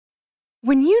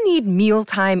When you need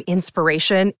mealtime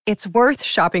inspiration, it's worth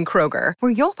shopping Kroger,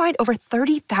 where you'll find over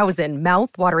 30,000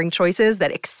 mouth-watering choices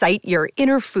that excite your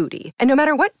inner foodie. And no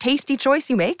matter what tasty choice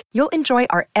you make, you'll enjoy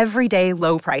our everyday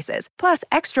low prices, plus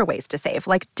extra ways to save,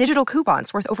 like digital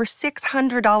coupons worth over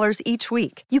 $600 each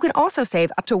week. You can also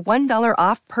save up to $1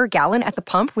 off per gallon at the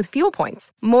pump with fuel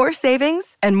points. More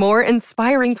savings and more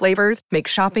inspiring flavors make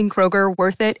shopping Kroger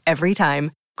worth it every time.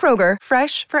 Kroger,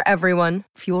 fresh for everyone.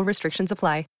 Fuel restrictions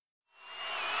apply.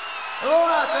 Hello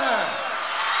out there.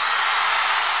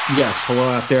 Yes, hello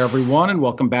out there, everyone, and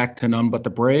welcome back to None But the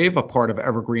Brave, a part of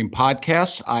Evergreen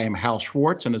Podcasts. I am Hal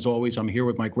Schwartz, and as always, I'm here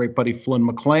with my great buddy Flynn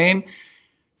McLean.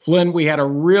 Flynn, we had a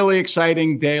really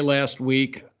exciting day last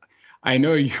week. I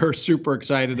know you're super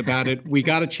excited about it. We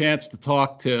got a chance to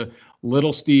talk to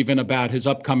little Steven about his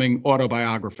upcoming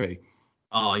autobiography.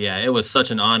 Oh yeah, it was such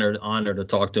an honor to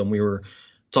talk to him. We were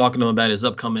talking to him about his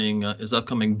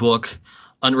upcoming book,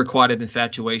 Unrequited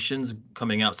Infatuations,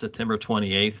 coming out September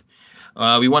 28th.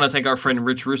 We want to thank our friend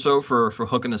Rich Russo for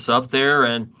hooking us up there,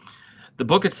 and the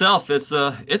book itself, it's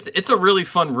a really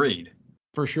fun read.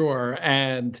 For sure,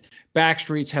 and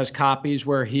Backstreets has copies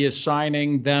where he is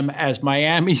signing them as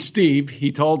Miami Steve.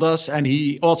 He told us, and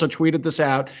he also tweeted this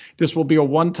out, this will be a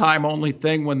one-time only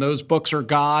thing. When those books are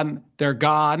gone, they're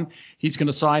gone. He's going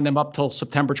to sign them up till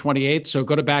September 28th, so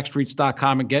go to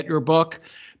Backstreets.com and get your book.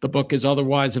 The book is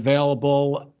otherwise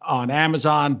available on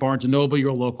Amazon, Barnes & Noble,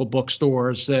 your local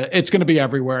bookstores. It's going to be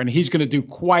everywhere, and he's going to do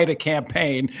quite a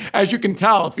campaign. As you can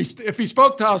tell, if he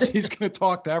spoke to us, he's going to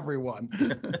talk to everyone.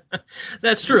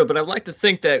 That's true, but I'd like to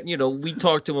think that, we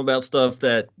talk to him about stuff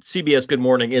that CBS Good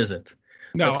Morning isn't.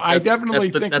 No, I definitely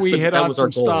think we hit on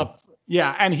some stuff.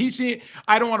 Yeah, and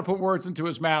I don't want to put words into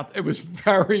his mouth. It was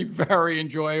very, very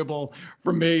enjoyable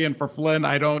for me and for Flynn.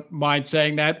 I don't mind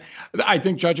saying that. I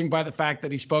think judging by the fact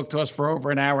that he spoke to us for over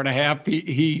an hour and a half,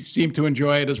 he seemed to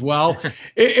enjoy it as well.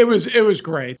 It was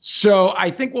great. So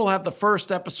I think we'll have the first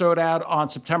episode out on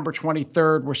September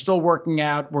 23rd. We're still working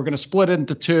out. We're going to split it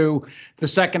into two. The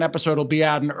second episode will be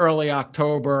out in early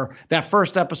October. That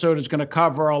first episode is going to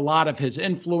cover a lot of his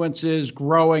influences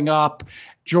growing up,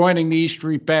 joining the E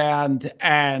Street Band,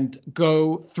 and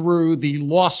go through the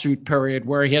lawsuit period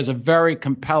where he has a very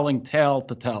compelling tale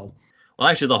to tell. Well,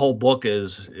 actually, the whole book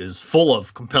is full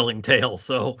of compelling tales,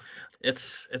 so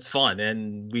it's fun.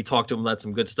 And we talked to him about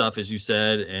some good stuff, as you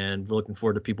said, and we're looking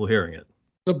forward to people hearing it.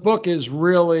 The book is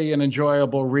really an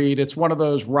enjoyable read. It's one of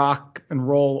those rock and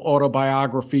roll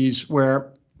autobiographies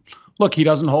where, look, he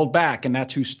doesn't hold back, and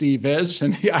that's who Steve is.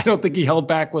 And I don't think he held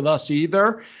back with us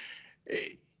either.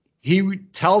 He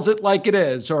tells it like it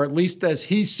is, or at least as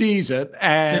he sees it,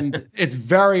 and it's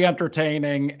very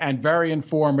entertaining and very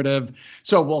informative.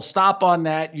 So we'll stop on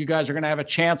that. You guys are going to have a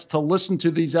chance to listen to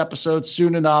these episodes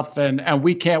soon enough, and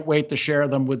we can't wait to share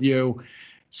them with you.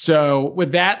 So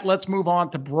with that, let's move on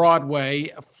to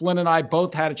Broadway. Flynn and I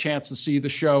both had a chance to see the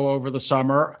show over the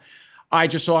summer. I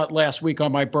just saw it last week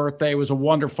on my birthday. It was a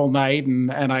wonderful night,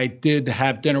 and I did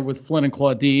have dinner with Flynn and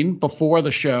Claudine before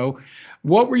the show.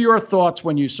 What were your thoughts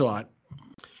when you saw it?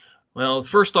 Well, the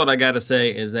first thought I got to say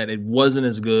is that it wasn't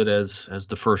as good as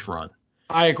the first run.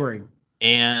 I agree.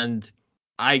 And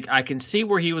I can see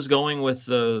where he was going with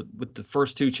the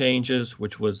first two changes,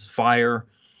 which was Fire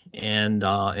and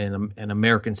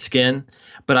American Skin,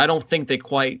 but I don't think it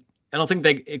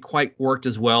quite worked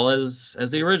as well as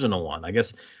the original one. I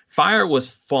guess Fire was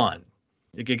fun.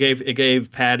 It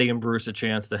gave Patty and Bruce a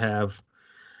chance to have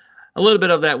a little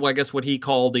bit of that, I guess what he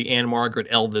called the Anne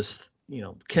Margaret Elvis,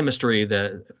 chemistry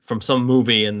that from some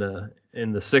movie in the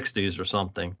 60s or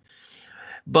something.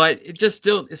 But it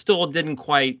still didn't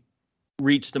quite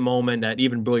reach the moment that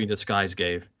even Brilliant Disguise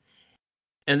gave.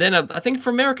 And then I think for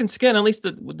American Skin, at least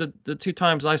the two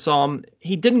times I saw him,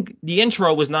 the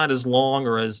intro was not as long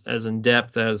or as in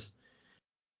depth as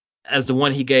the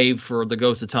one he gave for The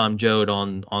Ghost of Tom Joad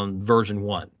on version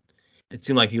 1. It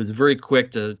seemed like he was very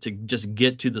quick to just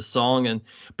get to the song,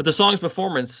 but the song's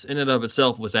performance in and of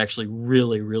itself was actually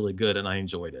really, really good, and I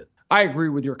enjoyed it. I agree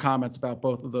with your comments about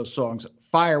both of those songs.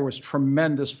 Fire was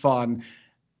tremendous fun,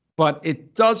 but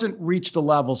it doesn't reach the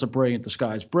levels of Brilliant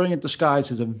Disguise. Brilliant Disguise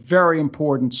is a very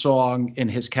important song in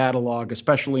his catalog,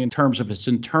 especially in terms of his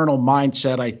internal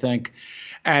mindset, I think.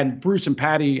 And Bruce and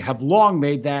Patty have long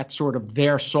made that sort of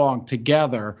their song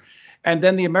together. And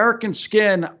then the American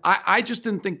Skin, I just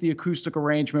didn't think the acoustic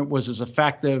arrangement was as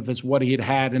effective as what he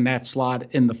had in that slot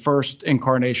in the first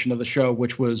incarnation of the show,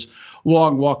 which was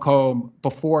Long Walk Home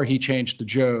before he changed to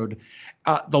Joad.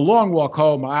 The Long Walk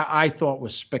Home, I thought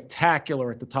was spectacular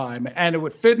at the time, and it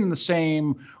would fit in the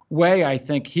same way, I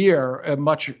think, here,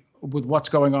 much with what's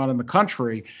going on in the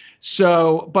country.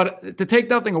 So, but to take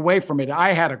nothing away from it,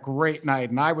 I had a great night,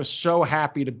 and I was so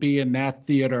happy to be in that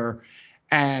theater.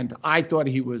 And I thought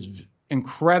he was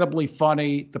incredibly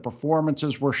funny. The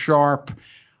performances were sharp.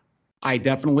 I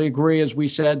definitely agree, as we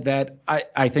said, that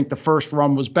I think the first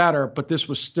run was better, but this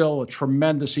was still a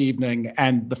tremendous evening.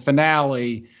 And the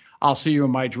finale, I'll See You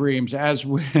in My Dreams, as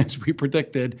we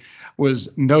predicted, was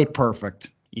note perfect.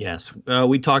 Yes.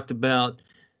 We talked about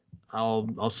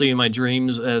I'll See You in My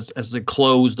Dreams as the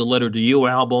close, the Letter to You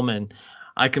album, and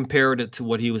I compared it to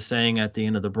what he was saying at the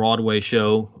end of the Broadway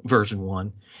show, version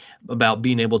 1, about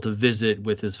being able to visit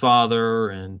with his father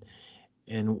and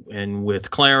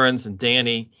with Clarence and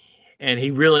Danny. And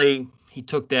he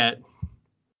took that,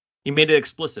 he made it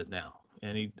explicit now.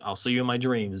 And I'll see you in my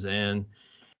dreams. And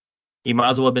he might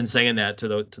as well have been saying that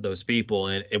to those people.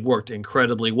 And it worked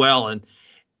incredibly well. And,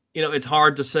 it's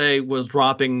hard to say was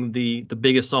dropping the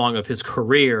biggest song of his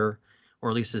career,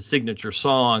 or at least his signature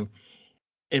song,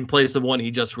 in place of one he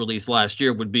just released last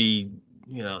year would be,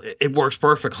 it works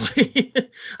perfectly.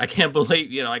 I can't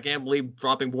believe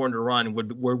dropping Born to Run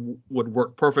would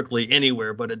work perfectly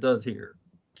anywhere, but it does here.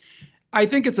 I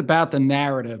think it's about the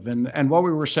narrative and what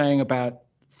we were saying about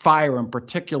Fire in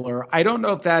particular. I don't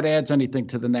know if that adds anything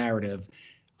to the narrative.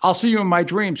 I'll See You in My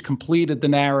Dreams completed the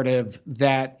narrative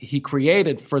that he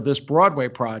created for this Broadway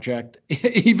project,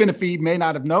 even if he may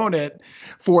not have known it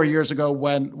 4 years ago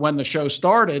when the show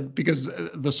started, because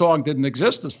the song didn't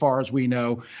exist as far as we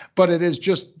know. But it is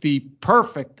just the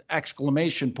perfect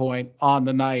exclamation point on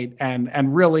the night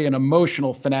and really an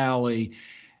emotional finale.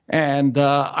 And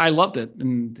I loved it.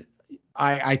 And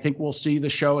I think we'll see the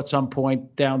show at some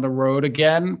point down the road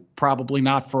again, probably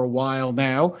not for a while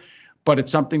now, but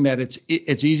it's something that it's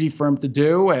easy for him to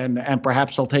do, and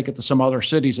perhaps they'll take it to some other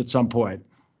cities at some point.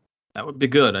 That would be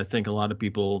good. I think a lot of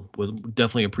people would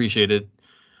definitely appreciate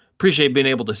being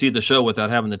able to see the show without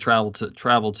having to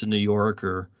travel to New York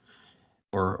or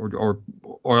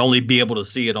only be able to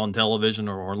see it on television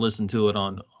or listen to it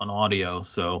on audio.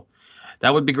 So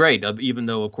that would be great. Even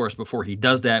though, of course, before he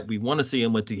does that, we want to see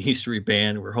him with the E Street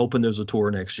Band. We're hoping there's a tour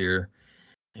next year,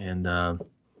 and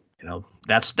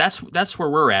that's where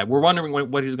we're at. We're wondering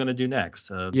what he's going to do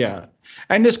next. Yeah,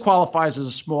 and this qualifies as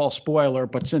a small spoiler,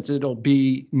 but since it'll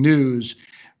be news,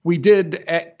 we did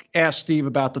ask Steve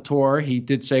about the tour. He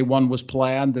did say one was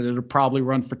planned, that it'll probably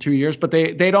run for 2 years, but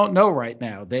they don't know right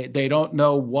now. They don't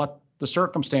know what the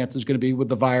circumstance is going to be with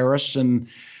the virus, and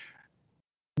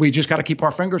we just got to keep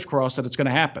our fingers crossed that it's going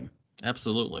to happen.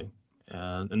 Absolutely.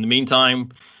 In the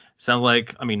meantime,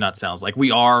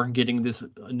 we are getting this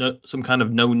some kind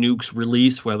of no nukes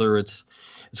release, whether it's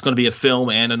going to be a film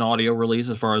and an audio release,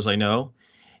 as far as I know.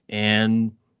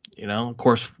 And, of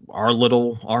course,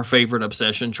 our favorite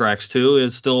obsession, Tracks 2,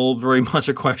 is still very much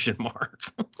a question mark.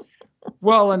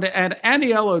 Well, and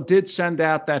Aniello did send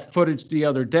out that footage the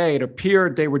other day. It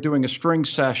appeared they were doing a string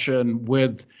session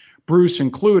with Bruce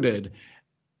included.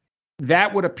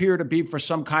 That would appear to be for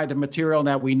some kind of material.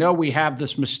 Now, we know we have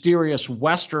this mysterious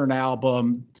Western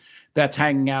album that's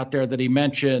hanging out there that he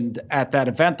mentioned at that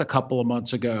event a couple of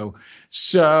months ago.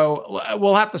 So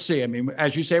we'll have to see. I mean,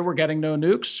 as you say, we're getting no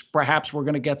nukes. Perhaps we're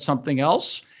going to get something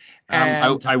else.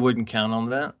 I wouldn't count on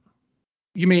that.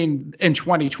 You mean in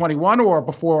 2021 or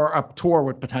before a tour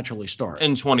would potentially start?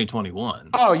 In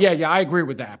 2021. Oh, yeah, I agree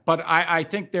with that. But I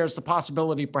think there's the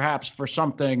possibility perhaps for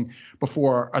something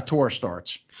before a tour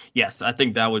starts. Yes, I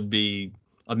think that would be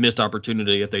a missed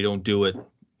opportunity if they don't do it,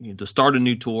 to start a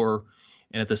new tour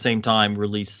and at the same time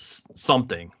release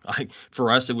something.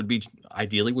 For us, it would be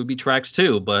ideally Tracks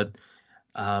 2, but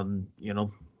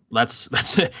that's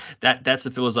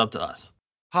if it was up to us.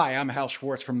 Hi, I'm Hal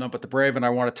Schwartz from None But the Brave, and I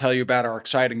want to tell you about our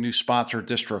exciting new sponsor,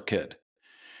 DistroKid.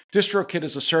 DistroKid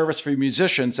is a service for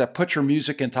musicians that puts your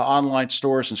music into online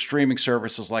stores and streaming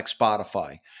services like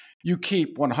Spotify. You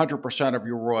keep 100% of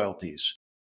your royalties.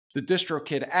 The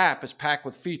DistroKid app is packed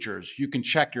with features. You can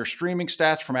check your streaming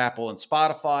stats from Apple and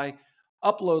Spotify,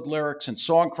 upload lyrics and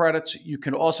song credits. You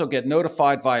can also get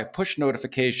notified via push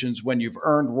notifications when you've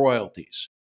earned royalties.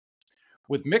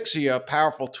 With Mixia, a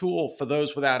powerful tool for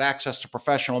those without access to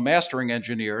professional mastering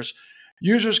engineers,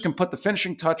 users can put the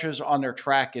finishing touches on their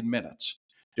track in minutes.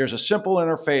 There's a simple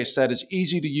interface that is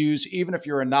easy to use even if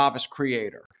you're a novice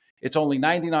creator. It's only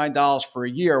 $99 for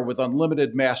a year with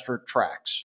unlimited mastered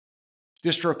tracks.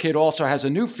 DistroKid also has a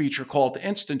new feature called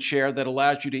Instant Share that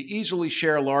allows you to easily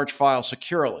share large files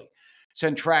securely.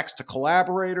 Send tracks to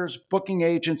collaborators, booking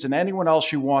agents, and anyone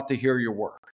else you want to hear your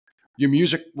work. Your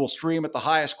music will stream at the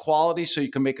highest quality so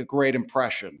you can make a great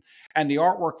impression. And the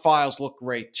artwork files look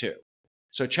great too.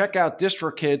 So check out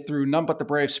DistroKid through None But the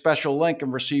Brave special link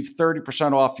and receive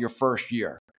 30% off your first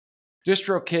year.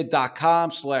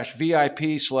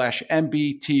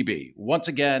 distrokid.com/VIP/MBTB. Once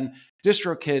again,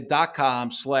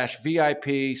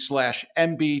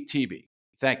 distrokid.com/VIP/MBTB.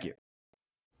 Thank you.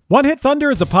 One Hit Thunder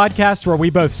is a podcast where we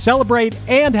both celebrate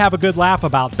and have a good laugh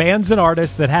about bands and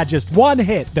artists that had just one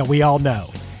hit that we all know.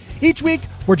 Each week,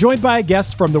 we're joined by a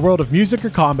guest from the world of music or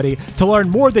comedy to learn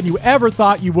more than you ever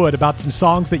thought you would about some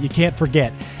songs that you can't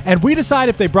forget. And we decide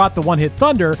if they brought the One Hit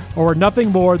Thunder or were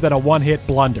nothing more than a one-hit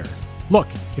blunder. Look,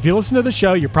 if you listen to the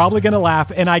show, you're probably going to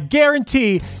laugh, and I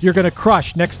guarantee you're going to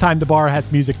crush next time the bar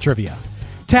has music trivia.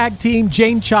 Tag Team,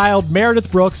 Jane Child, Meredith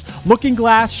Brooks, Looking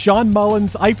Glass, Sean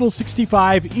Mullins, Eiffel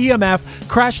 65, EMF,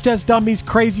 Crash Test Dummies,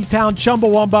 Crazy Town,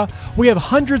 Chumbawamba. We have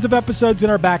hundreds of episodes in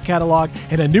our back catalog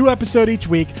and a new episode each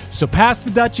week, so pass the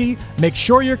Dutchie, make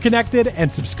sure you're connected,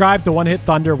 and subscribe to One Hit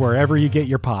Thunder wherever you get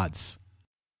your pods.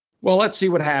 Well, let's see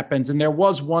what happens. And there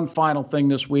was one final thing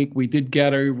this week. We did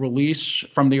get a release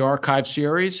from the archive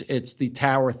series. It's the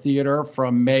Tower Theater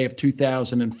from May of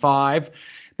 2005.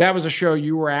 That was a show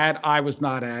you were at. I was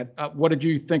not at. What did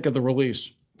you think of the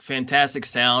release? Fantastic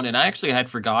sound. And I actually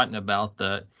had forgotten about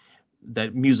that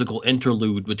musical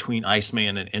interlude between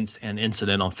Iceman and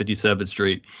Incident on 57th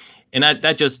Street. And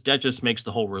that just makes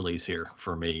the whole release here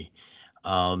for me.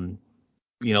 You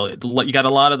got a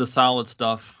lot of the solid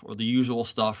stuff or the usual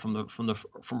stuff from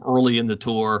early in the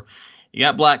tour. You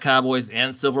got Black Cowboys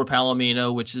and Silver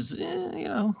Palomino, which is,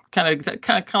 kind of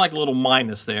like a little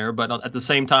minus there. But at the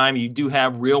same time, you do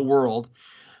have Real World,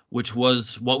 which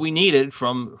was what we needed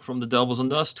from the Devils and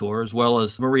Dust tour, as well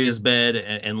as Maria's Bed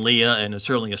and Leah, and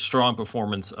certainly a strong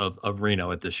performance of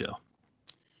Reno at this show.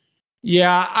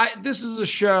 Yeah, this is a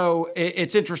show.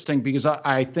 It's interesting because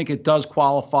I think it does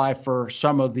qualify for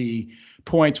some of the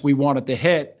points we wanted to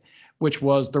hit, which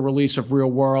was the release of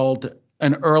Real World,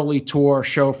 an early tour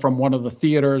show from one of the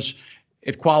theaters.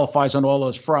 It qualifies on all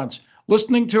those fronts.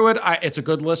 Listening to it, it's a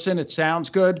good listen. It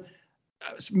sounds good.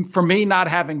 For me, not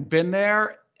having been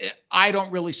there, I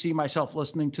don't really see myself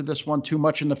listening to this one too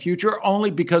much in the future, only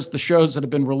because the shows that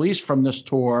have been released from this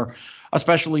tour,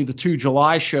 especially the 2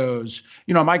 July shows,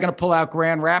 am I going to pull out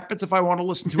Grand Rapids if I want to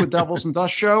listen to a Devils and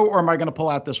Dust show, or am I going to pull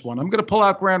out this one? I'm going to pull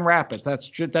out Grand Rapids. That's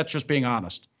just being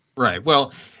honest. Right.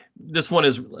 Well, this one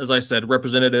is, as I said,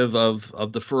 representative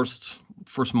of the first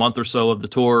month or so of the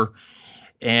tour,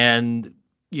 and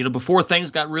before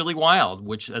things got really wild,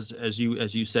 which as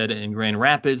you said, in Grand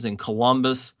Rapids and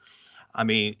Columbus. I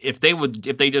mean, if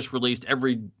they just released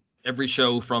every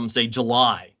show from, say,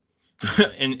 July,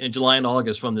 in July and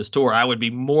August from this tour, I would be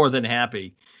more than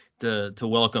happy to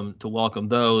welcome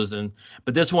those.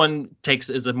 But this one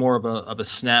is more of a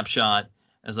snapshot,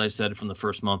 as I said, from the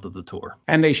first month of the tour.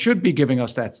 And they should be giving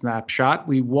us that snapshot.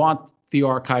 We want the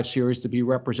archive series to be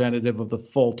representative of the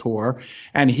full tour.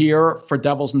 And here for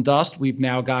Devils and Dust, we've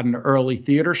now got an early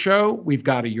theater show. We've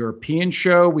got a European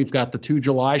show. We've got the 2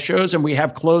 July shows, and we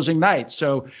have closing nights.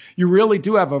 So you really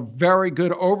do have a very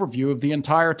good overview of the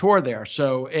entire tour there.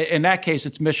 So in that case,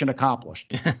 it's mission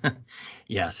accomplished.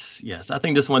 Yes. I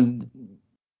think this one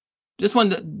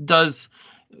does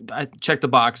check the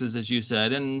boxes, as you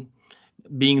said, and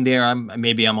being there, I'm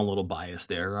a little biased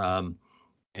there.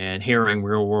 And hearing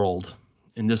Real World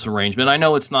in this arrangement, I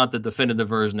know it's not the definitive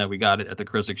version that we got at the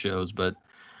Christic shows, but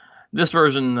this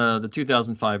version, the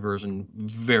 2005 version,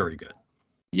 very good.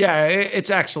 Yeah, it's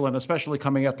excellent, especially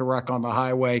coming at the Rock on the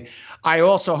Highway. I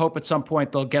also hope at some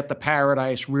point they'll get the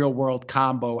Paradise Real World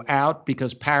combo out,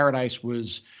 because Paradise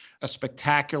was a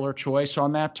spectacular choice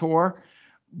on that tour.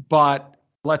 But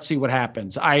let's see what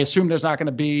happens. I assume there's not going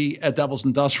to be a Devils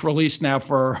and Dust release now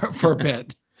for a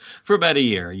bit. For about a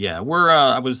year, yeah.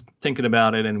 I was thinking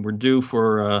about it, and we're due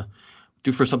for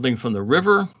something from The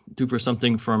River, due for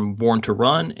something from Born to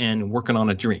Run, and working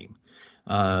on a Dream.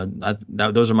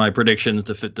 Those are my predictions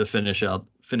to finish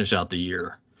out the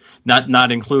year,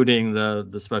 not including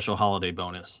the special holiday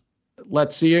bonus.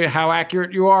 Let's see how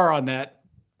accurate you are on that.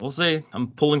 We'll see.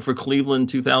 I'm pulling for Cleveland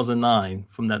 2009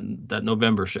 from that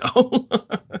November show.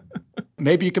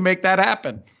 Maybe you can make that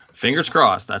happen. Fingers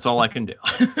crossed. That's all I can do.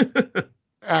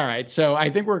 All right. So I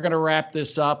think we're going to wrap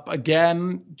this up.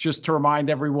 Again, just to remind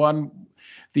everyone,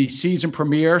 the season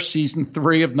premiere, season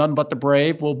 3 of None But the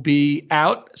Brave, will be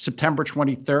out September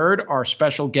 23rd. Our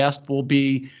special guest will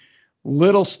be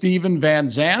Little Steven Van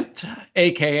Zandt,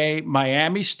 a.k.a.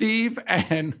 Miami Steve.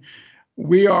 And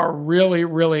we are really,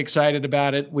 really excited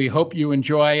about it. We hope you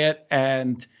enjoy it.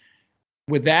 And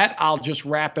with that, I'll just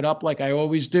wrap it up like I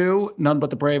always do. None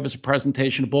But the Brave is a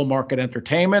presentation of Bull Market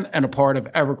Entertainment and a part of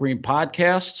Evergreen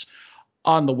Podcasts.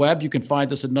 On the web, you can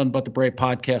find us at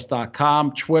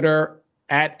nonebutthebravepodcast.com, Twitter,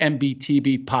 at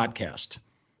MBTB Podcast.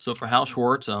 So for Hal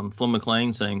Schwartz, I'm Flynn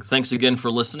McLean saying thanks again for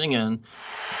listening, and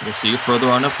we'll see you further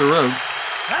on up the road.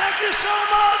 Thank you so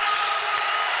much.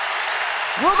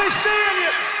 We'll be seeing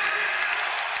you.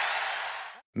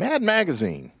 Mad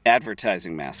Magazine.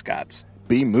 Advertising mascots.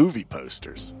 B-movie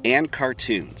posters. And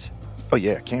cartoons. Oh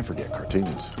yeah, can't forget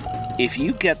cartoons. If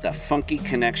you get the funky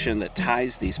connection that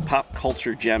ties these pop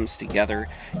culture gems together,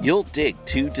 you'll dig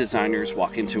Two Designers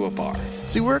Walk Into a Bar.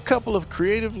 See, we're a couple of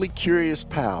creatively curious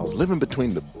pals living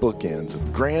between the bookends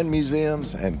of grand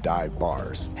museums and dive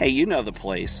bars. Hey, you know the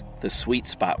place, the sweet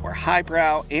spot where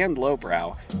highbrow and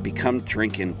lowbrow become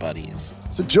drinking buddies.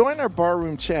 So join our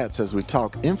barroom chats as we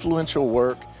talk influential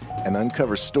work and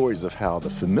uncover stories of how the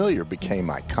familiar became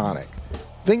iconic.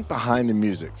 Think behind the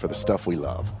music for the stuff we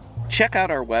love. Check out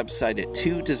our website at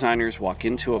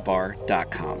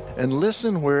twodesignerswalkintoabar.com. And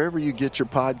listen wherever you get your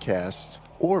podcasts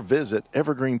or visit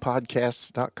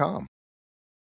evergreenpodcasts.com.